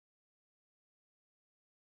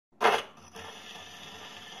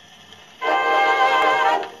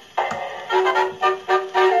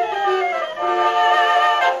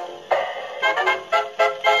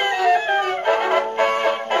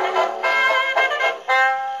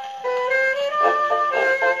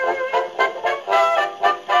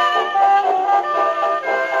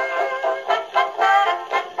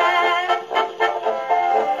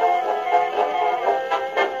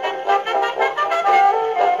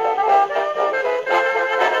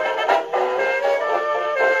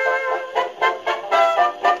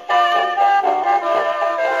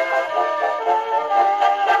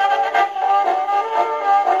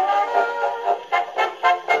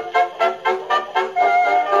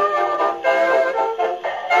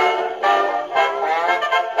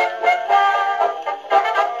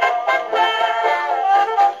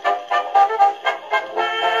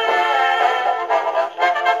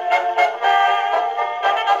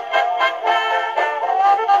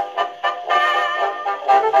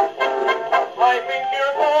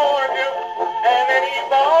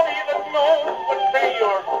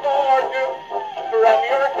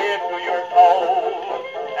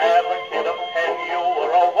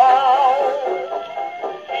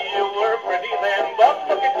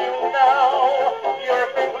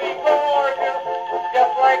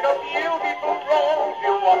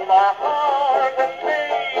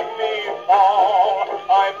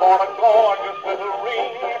I bought a gorgeous little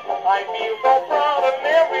ring. I feel so proud and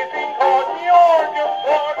everything, 'cause you're just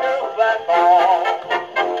gorgeous, that's all.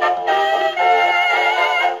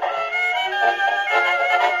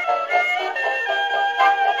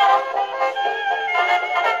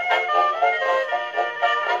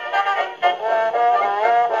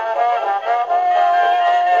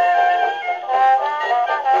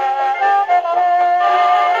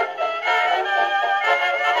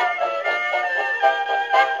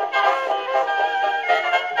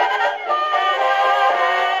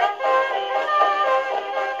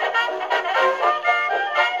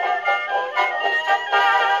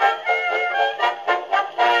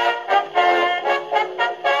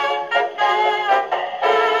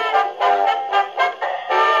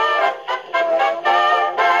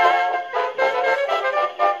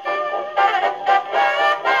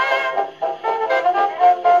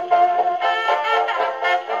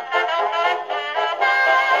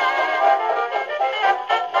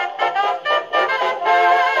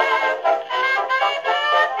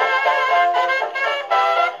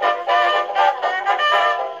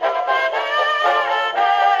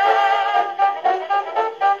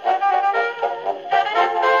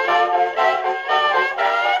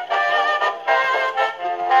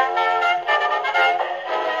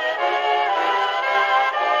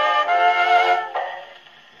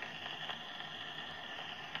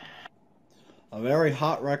 A very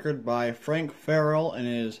hot record by Frank Farrell and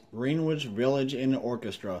his Greenwich Village Inn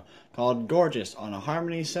Orchestra called Gorgeous on a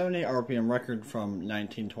Harmony 78 RPM record from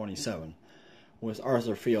 1927 with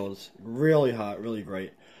Arthur Fields. Really hot, really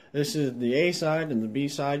great. This is the A side and the B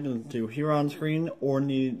side to hear on screen or in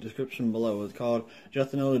the description below. It's called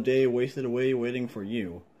Just Another Day Wasted Away Waiting for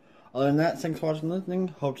You. Other than that, thanks for watching and listening.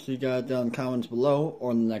 Hope to see you guys down in the comments below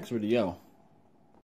or in the next video.